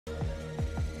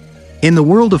In the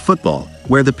world of football,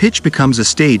 where the pitch becomes a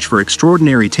stage for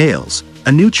extraordinary tales,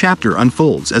 a new chapter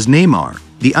unfolds as Neymar,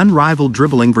 the unrivaled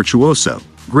dribbling virtuoso,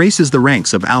 graces the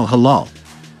ranks of Al-Hilal.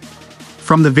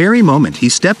 From the very moment he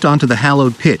stepped onto the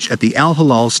hallowed pitch at the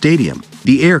Al-Hilal stadium,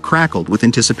 the air crackled with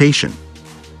anticipation.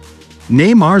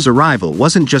 Neymar's arrival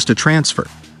wasn't just a transfer.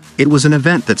 It was an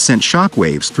event that sent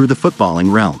shockwaves through the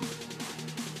footballing realm.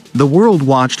 The world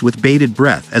watched with bated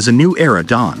breath as a new era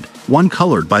dawned, one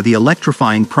colored by the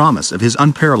electrifying promise of his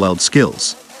unparalleled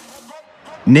skills.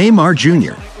 Neymar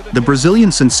Jr., the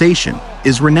Brazilian sensation,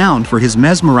 is renowned for his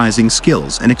mesmerizing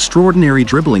skills and extraordinary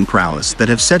dribbling prowess that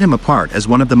have set him apart as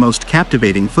one of the most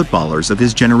captivating footballers of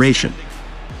his generation.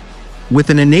 With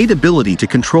an innate ability to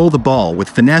control the ball with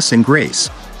finesse and grace,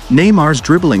 Neymar's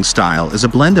dribbling style is a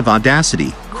blend of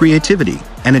audacity, creativity,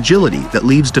 and agility that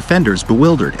leaves defenders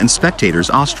bewildered and spectators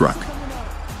awestruck.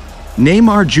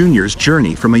 Neymar Jr.'s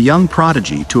journey from a young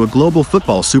prodigy to a global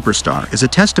football superstar is a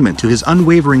testament to his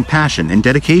unwavering passion and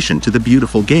dedication to the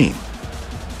beautiful game.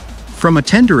 From a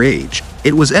tender age,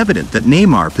 it was evident that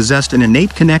Neymar possessed an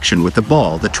innate connection with the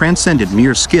ball that transcended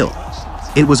mere skill.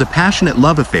 It was a passionate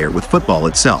love affair with football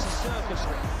itself.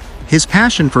 His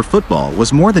passion for football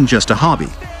was more than just a hobby.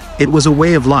 It was a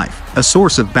way of life, a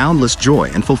source of boundless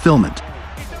joy and fulfillment.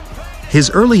 His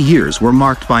early years were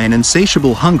marked by an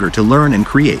insatiable hunger to learn and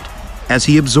create, as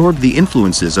he absorbed the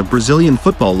influences of Brazilian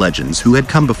football legends who had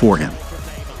come before him.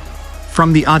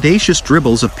 From the audacious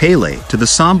dribbles of Pelé to the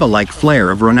samba-like flair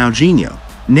of Ronaldinho,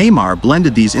 Neymar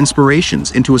blended these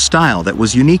inspirations into a style that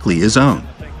was uniquely his own.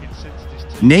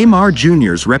 Neymar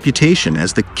Jr.'s reputation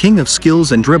as the king of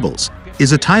skills and dribbles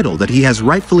is a title that he has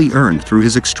rightfully earned through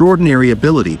his extraordinary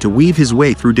ability to weave his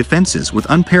way through defenses with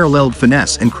unparalleled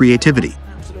finesse and creativity.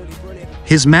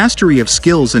 His mastery of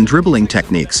skills and dribbling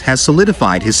techniques has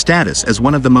solidified his status as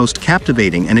one of the most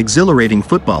captivating and exhilarating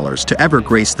footballers to ever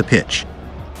grace the pitch.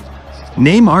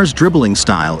 Neymar's dribbling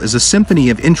style is a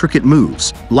symphony of intricate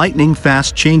moves,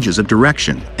 lightning-fast changes of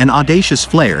direction, and audacious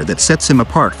flair that sets him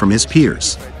apart from his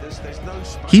peers.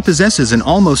 He possesses an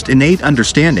almost innate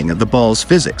understanding of the ball's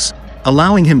physics,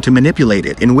 allowing him to manipulate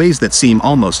it in ways that seem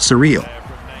almost surreal.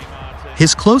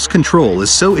 His close control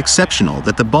is so exceptional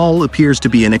that the ball appears to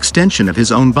be an extension of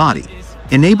his own body,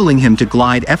 enabling him to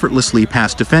glide effortlessly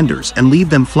past defenders and leave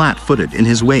them flat-footed in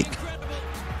his wake.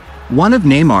 One of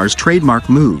Neymar's trademark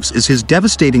moves is his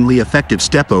devastatingly effective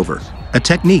step-over, a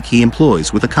technique he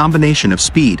employs with a combination of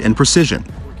speed and precision.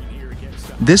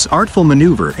 This artful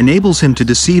maneuver enables him to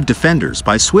deceive defenders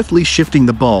by swiftly shifting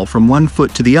the ball from one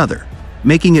foot to the other,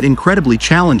 making it incredibly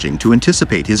challenging to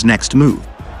anticipate his next move.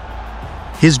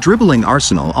 His dribbling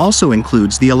arsenal also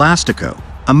includes the elastico,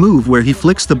 a move where he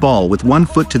flicks the ball with one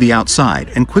foot to the outside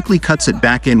and quickly cuts it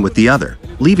back in with the other,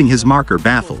 leaving his marker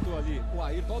baffled.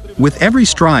 With every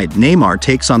stride Neymar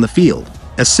takes on the field,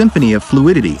 a symphony of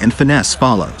fluidity and finesse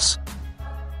follows.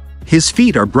 His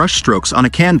feet are brushstrokes on a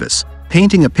canvas,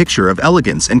 painting a picture of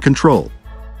elegance and control.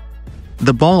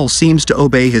 The ball seems to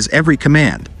obey his every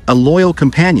command, a loyal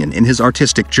companion in his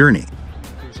artistic journey.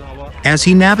 As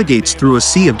he navigates through a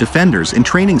sea of defenders in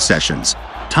training sessions,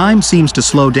 time seems to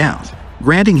slow down,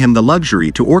 granting him the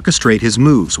luxury to orchestrate his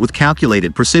moves with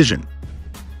calculated precision.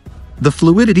 The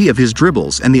fluidity of his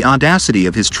dribbles and the audacity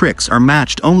of his tricks are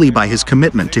matched only by his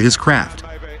commitment to his craft.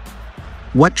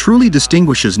 What truly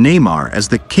distinguishes Neymar as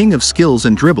the king of skills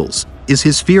and dribbles is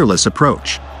his fearless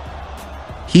approach.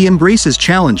 He embraces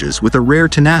challenges with a rare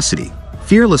tenacity,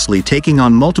 fearlessly taking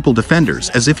on multiple defenders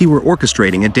as if he were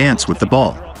orchestrating a dance with the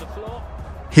ball.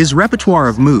 His repertoire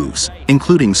of moves,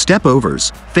 including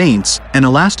step-overs, feints, and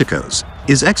elasticos,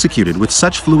 is executed with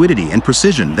such fluidity and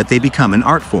precision that they become an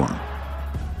art form.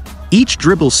 Each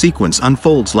dribble sequence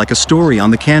unfolds like a story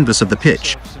on the canvas of the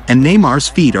pitch, and Neymar's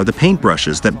feet are the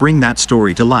paintbrushes that bring that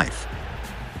story to life.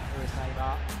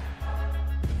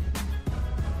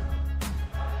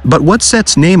 But what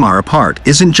sets Neymar apart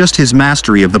isn't just his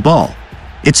mastery of the ball,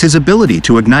 it's his ability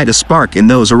to ignite a spark in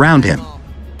those around him.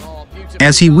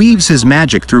 As he weaves his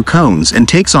magic through cones and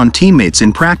takes on teammates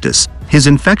in practice, his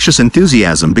infectious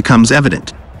enthusiasm becomes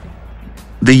evident.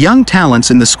 The young talents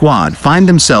in the squad find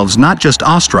themselves not just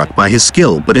awestruck by his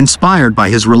skill but inspired by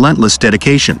his relentless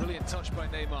dedication.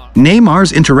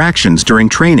 Neymar's interactions during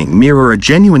training mirror a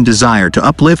genuine desire to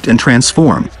uplift and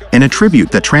transform, an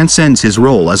attribute that transcends his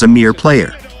role as a mere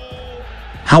player.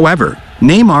 However,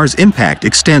 Neymar's impact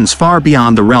extends far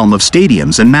beyond the realm of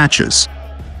stadiums and matches.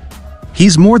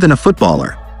 He's more than a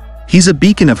footballer. He's a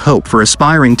beacon of hope for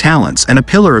aspiring talents and a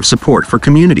pillar of support for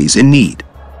communities in need.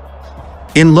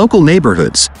 In local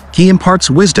neighborhoods, he imparts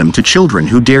wisdom to children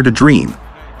who dare to dream,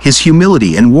 his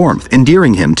humility and warmth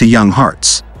endearing him to young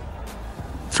hearts.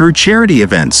 Through charity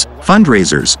events,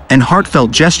 fundraisers, and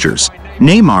heartfelt gestures,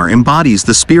 Neymar embodies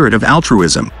the spirit of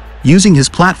altruism, using his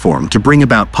platform to bring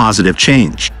about positive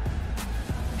change.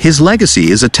 His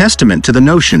legacy is a testament to the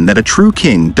notion that a true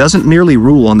king doesn't merely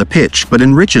rule on the pitch but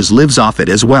enriches lives off it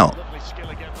as well.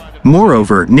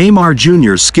 Moreover, Neymar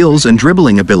Jr.'s skills and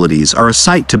dribbling abilities are a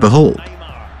sight to behold.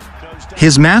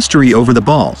 His mastery over the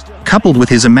ball, coupled with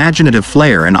his imaginative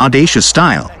flair and audacious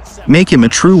style, make him a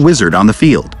true wizard on the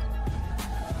field.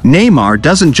 Neymar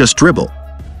doesn't just dribble.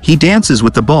 He dances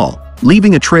with the ball,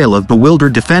 leaving a trail of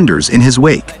bewildered defenders in his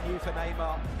wake.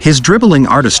 His dribbling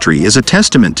artistry is a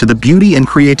testament to the beauty and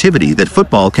creativity that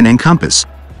football can encompass,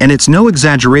 and it's no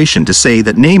exaggeration to say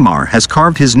that Neymar has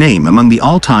carved his name among the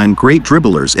all-time great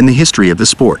dribblers in the history of the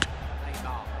sport.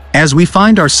 As we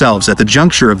find ourselves at the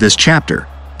juncture of this chapter,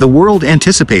 the world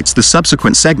anticipates the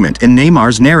subsequent segment in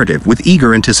Neymar's narrative with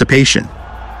eager anticipation.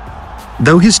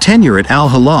 Though his tenure at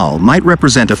Al-Hilal might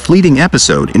represent a fleeting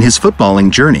episode in his footballing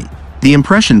journey, the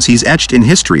impressions he's etched in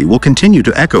history will continue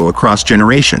to echo across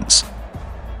generations.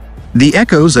 The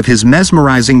echoes of his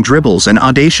mesmerizing dribbles and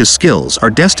audacious skills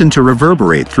are destined to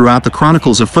reverberate throughout the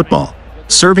chronicles of football,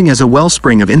 serving as a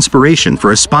wellspring of inspiration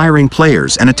for aspiring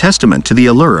players and a testament to the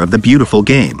allure of the beautiful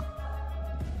game.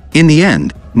 In the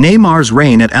end, Neymar's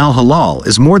reign at Al-Hilal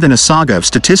is more than a saga of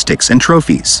statistics and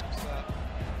trophies.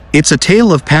 It's a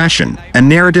tale of passion, a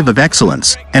narrative of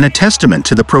excellence, and a testament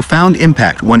to the profound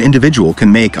impact one individual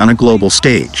can make on a global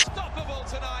stage.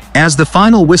 As the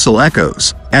final whistle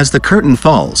echoes, as the curtain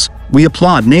falls, we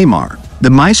applaud Neymar, the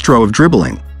maestro of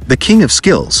dribbling, the king of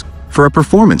skills, for a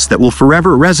performance that will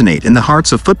forever resonate in the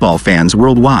hearts of football fans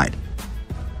worldwide.